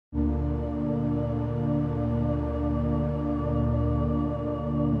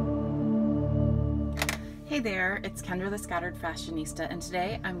Hey there, it's Kendra the Scattered Fashionista, and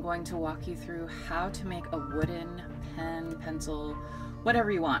today I'm going to walk you through how to make a wooden pen, pencil,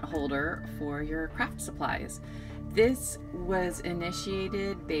 whatever you want holder for your craft supplies. This was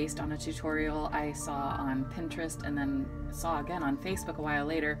initiated based on a tutorial I saw on Pinterest and then saw again on Facebook a while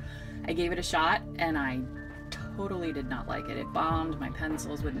later. I gave it a shot and I totally did not like it. It bombed, my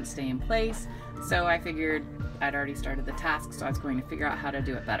pencils wouldn't stay in place, so I figured I'd already started the task, so I was going to figure out how to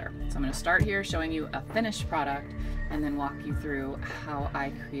do it better. So I'm going to start here showing you a finished product and then walk you through how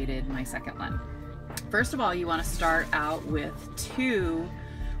I created my second one. First of all, you want to start out with two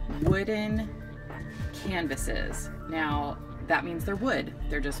wooden canvases. Now that means they're wood.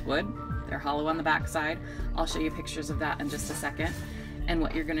 They're just wood. They're hollow on the back side. I'll show you pictures of that in just a second. And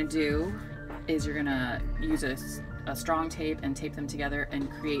what you're going to do is you're going to use a strong tape and tape them together and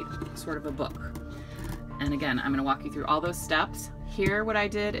create sort of a book. And again, I'm going to walk you through all those steps. Here what I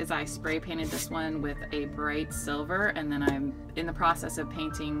did is I spray painted this one with a bright silver, and then I'm in the process of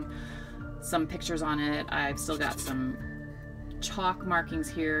painting some pictures on it. I've still got some chalk markings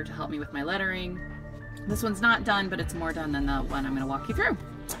here to help me with my lettering. This one's not done, but it's more done than the one I'm going to walk you through.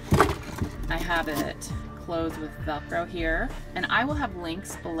 I have it closed with Velcro here, and I will have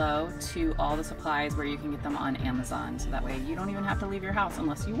links below to all the supplies where you can get them on Amazon, so that way you don't even have to leave your house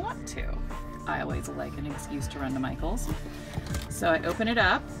unless you want to. I always like an excuse to run to Michael's. So I open it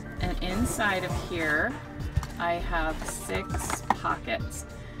up, and inside of here I have 6 pockets.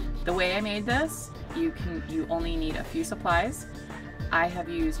 The way I made this, you only need a few supplies. I have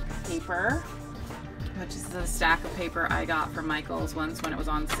used paper, which is the stack of paper I got from Michael's once when it was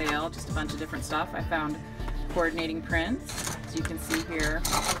on sale, just a bunch of different stuff. I found coordinating prints, as you can see here.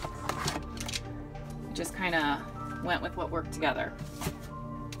 Just kind of went with what worked together.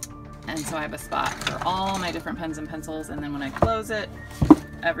 And so I have a spot for all my different pens and pencils, and then when I close it,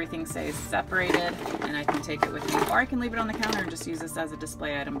 everything stays separated, and I can take it with me, or I can leave it on the counter and just use this as a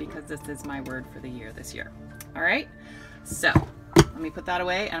display item because this is my word for the year this year. All right, so let me put that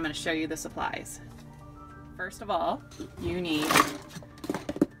away and I'm going to show you the supplies. First of all, you need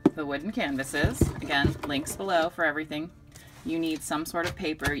the wooden canvases. Again, links below for everything. You need some sort of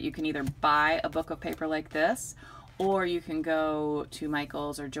paper. You can either buy a book of paper like this, or you can go to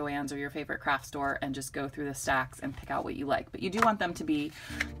Michael's or Joann's or your favorite craft store and just go through the stacks and pick out what you like. But you do want them to be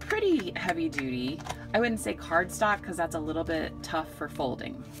pretty heavy duty. I wouldn't say cardstock because that's a little bit tough for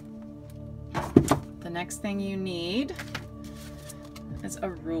folding. The next thing you need is a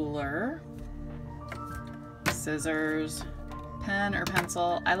ruler, scissors, pen or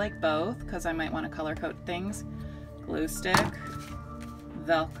pencil. I like both because I might want to color code things. Glue stick,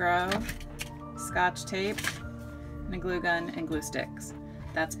 Velcro, Scotch tape, and a glue gun and glue sticks.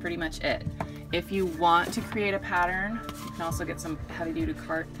 That's pretty much it. If you want to create a pattern, you can also get some heavy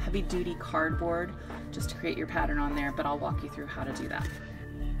duty cardboard just to create your pattern on there, but I'll walk you through how to do that.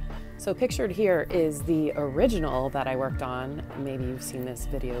 So pictured here is the original that I worked on. Maybe you've seen this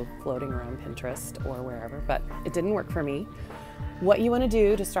video floating around Pinterest or wherever, but it didn't work for me. What you want to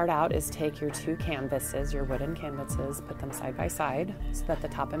do to start out is take your 2 canvases, your wooden canvases, put them side by side so that the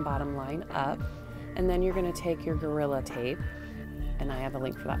top and bottom line up. And then you're going to take your Gorilla Tape, and I have a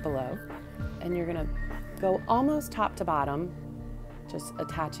link for that below, and you're going to go almost top to bottom, just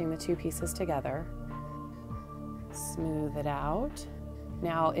attaching the 2 pieces together. Smooth it out.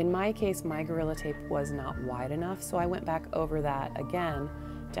 Now, in my case, my Gorilla Tape was not wide enough, so I went back over that again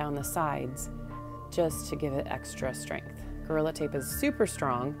down the sides just to give it extra strength. Gorilla Tape is super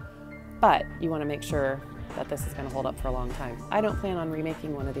strong, but you want to make sure that this is going to hold up for a long time. I don't plan on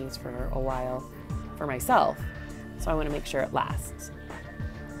remaking one of these for a while for myself, so I want to make sure it lasts.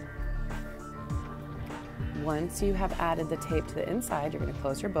 Once you have added the tape to the inside, you're going to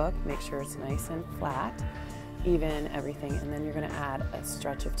close your book, make sure it's nice and flat, even everything, and then you're going to add a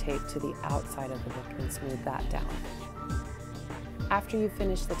stretch of tape to the outside of the book and smooth that down. After you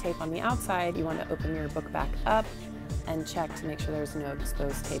finish the tape on the outside, you want to open your book back up and check to make sure there's no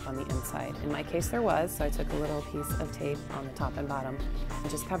exposed tape on the inside. In my case there was, so I took a little piece of tape on the top and bottom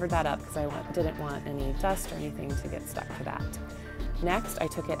and just covered that up because I didn't want any dust or anything to get stuck to that. Next, I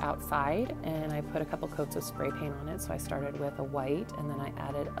took it outside and I put a couple coats of spray paint on it. So I started with a white and then I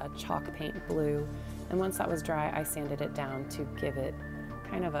added a chalk paint blue. And once that was dry, I sanded it down to give it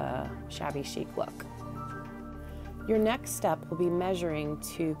kind of a shabby chic look. Your next step will be measuring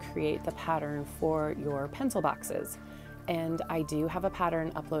to create the pattern for your pencil boxes. And I do have a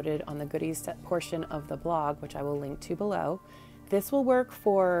pattern uploaded on the goodies portion of the blog, which I will link to below. This will work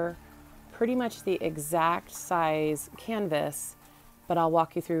for pretty much the exact size canvas, but I'll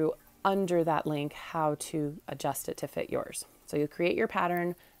walk you through under that link how to adjust it to fit yours. So you create your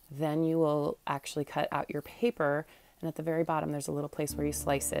pattern, Then you will actually cut out your paper, and at the very bottom there's a little place where you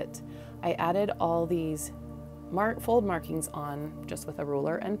slice it. I added all these fold markings on just with a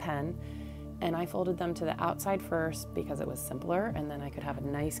ruler and pen, and I folded them to the outside first because it was simpler, and then I could have a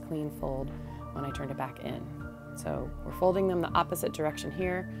nice clean fold when I turned it back in. So we're folding them the opposite direction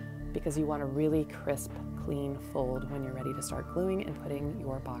here because you want a really crisp, clean fold when you're ready to start gluing and putting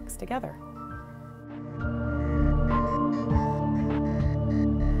your box together.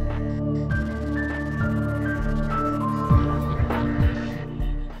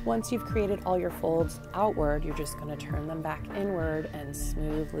 Once you've created all your folds outward, you're just going to turn them back inward and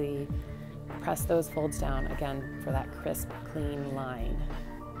smoothly press those folds down again for that crisp, clean line.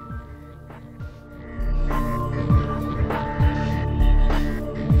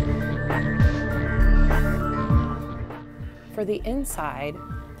 For the inside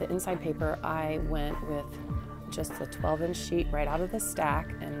paper, I went with just a 12-inch sheet right out of the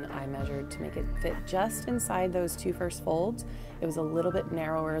stack, and I measured to make it fit just inside those two first folds. It was a little bit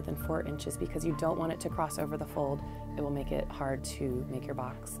narrower than 4 inches because you don't want it to cross over the fold. It will make it hard to make your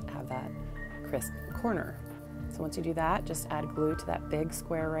box have that crisp corner. So once you do that, just add glue to that big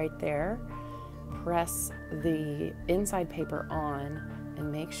square right there. Press the inside paper on and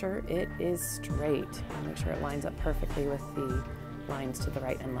make sure it is straight. And make sure it lines up perfectly with the lines to the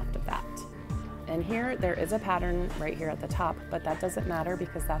right and left of that. And here there is a pattern right here at the top, but that doesn't matter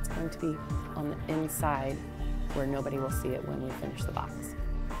because that's going to be on the inside where nobody will see it when we finish the box.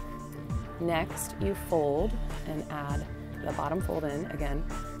 Next, you fold and add the bottom fold in, again,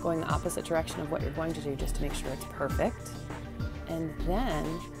 going the opposite direction of what you're going to do just to make sure it's perfect. And then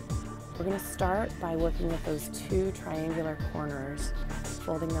we're going to start by working with those two triangular corners,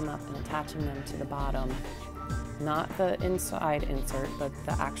 folding them up and attaching them to the bottom. Not the inside insert, but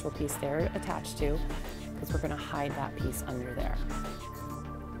the actual piece they're attached to, because we're going to hide that piece under there.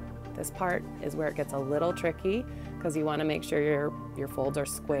 This part is where it gets a little tricky because you want to make sure your folds are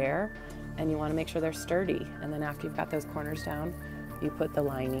square and you want to make sure they're sturdy. And then after you've got those corners down, you put the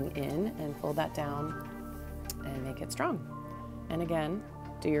lining in and fold that down and make it strong. And again,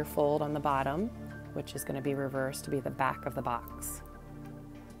 do your fold on the bottom, which is going to be reversed to be the back of the box.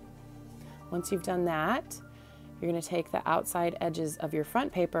 Once you've done that, you're going to take the outside edges of your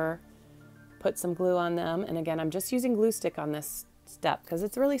front paper, put some glue on them, and again, I'm just using glue stick on this step because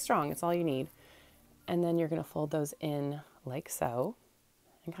it's really strong, it's all you need. And then you're going to fold those in like so,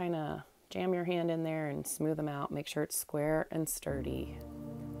 and kind of jam your hand in there and smooth them out, make sure it's square and sturdy.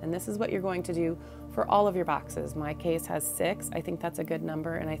 And this is what you're going to do for all of your boxes. My case has 6, I think that's a good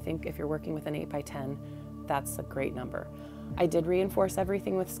number, and I think if you're working with an 8 by 10, that's a great number. I did reinforce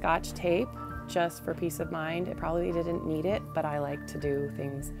everything with Scotch tape, just for peace of mind. It probably didn't need it, but I like to do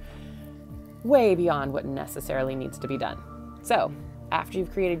things way beyond what necessarily needs to be done. So after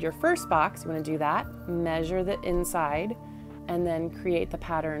you've created your first box, you want to do that, measure the inside, and then create the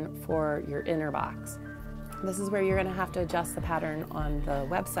pattern for your inner box. This is where you're going to have to adjust the pattern on the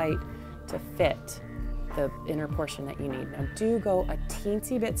website to fit the inner portion that you need. Now do go a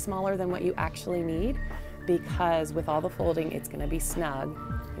teensy bit smaller than what you actually need, because with all the folding, it's going to be snug.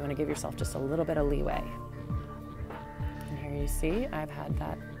 You want to give yourself just a little bit of leeway. And here you see I've had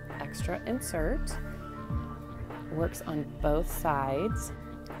that extra insert. Works on both sides.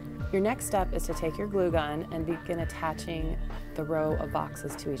 Your next step is to take your glue gun and begin attaching the row of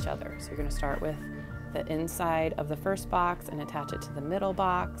boxes to each other. So you're going to start with the inside of the first box and attach it to the middle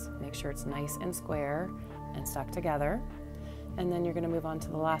box. Make sure it's nice and square and stuck together. And then you're going to move on to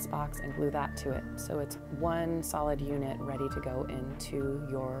the last box and glue that to it. So it's one solid unit ready to go into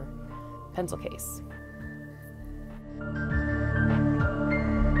your pencil case.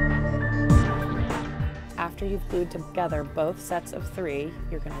 After you've glued together both sets of 3,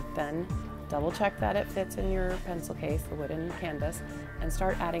 you're going to then double check that it fits in your pencil case, the wooden canvas, and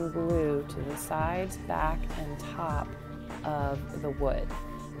start adding glue to the sides, back, and top of the wood.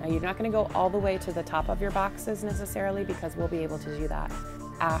 Now you're not going to go all the way to the top of your boxes necessarily, because we'll be able to do that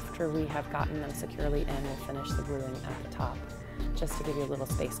after we have gotten them securely in. We'll finish the gluing at the top, just to give you a little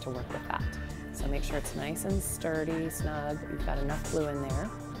space to work with that. So make sure it's nice and sturdy, snug. You've got enough glue in there.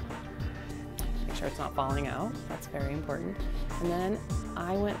 Make sure it's not falling out. That's very important. And then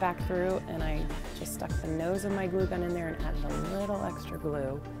I went back through and I just stuck the nose of my glue gun in there and added a little extra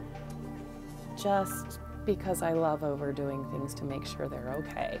glue, just because I love overdoing things to make sure they're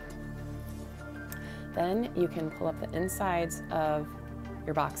okay. Then you can pull up the insides of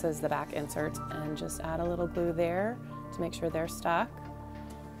your boxes, the back inserts, and just add a little glue there to make sure they're stuck.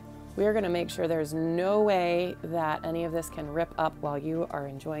 We're going to make sure there's no way that any of this can rip up while you are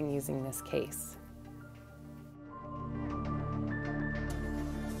enjoying using this case.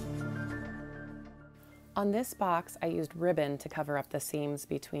 On this box, I used ribbon to cover up the seams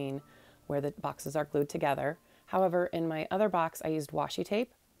between where the boxes are glued together. However, in my other box, I used washi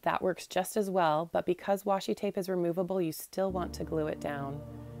tape. That works just as well, but because washi tape is removable, you still want to glue it down.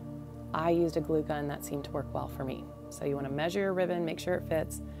 I used a glue gun that seemed to work well for me. So you want to measure your ribbon, make sure it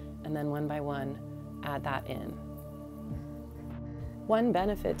fits, and then one by one, add that in. One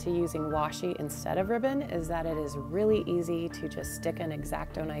benefit to using washi instead of ribbon is that it is really easy to just stick an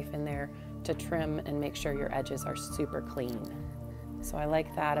X-Acto knife in there to trim and make sure your edges are super clean. So I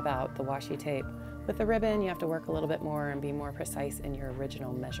like that about the washi tape. With the ribbon, you have to work a little bit more and be more precise in your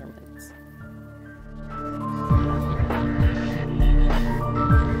original measurements.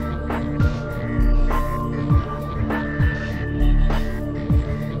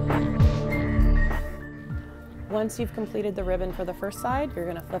 Once you've completed the ribbon for the first side, you're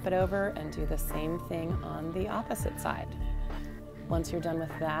going to flip it over and do the same thing on the opposite side. Once you're done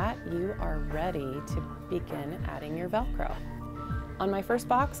with that, you are ready to begin adding your Velcro. On my first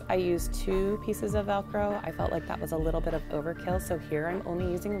box, I used 2 pieces of Velcro. I felt like that was a little bit of overkill, so here I'm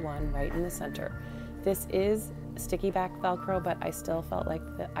only using one right in the center. This is sticky back Velcro, but I still felt like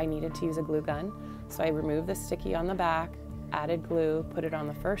I needed to use a glue gun. So I removed the sticky on the back, added glue, put it on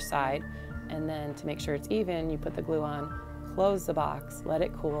the first side, and then to make sure it's even, you put the glue on, close the box, let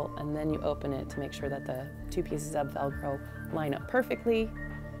it cool, and then you open it to make sure that the 2 pieces of Velcro line up perfectly,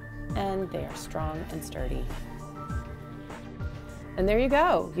 and they are strong and sturdy. And there you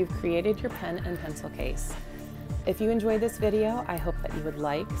go, you've created your pen and pencil case. If you enjoyed this video, I hope that you would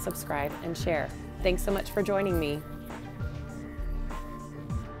like, subscribe, and share. Thanks so much for joining me.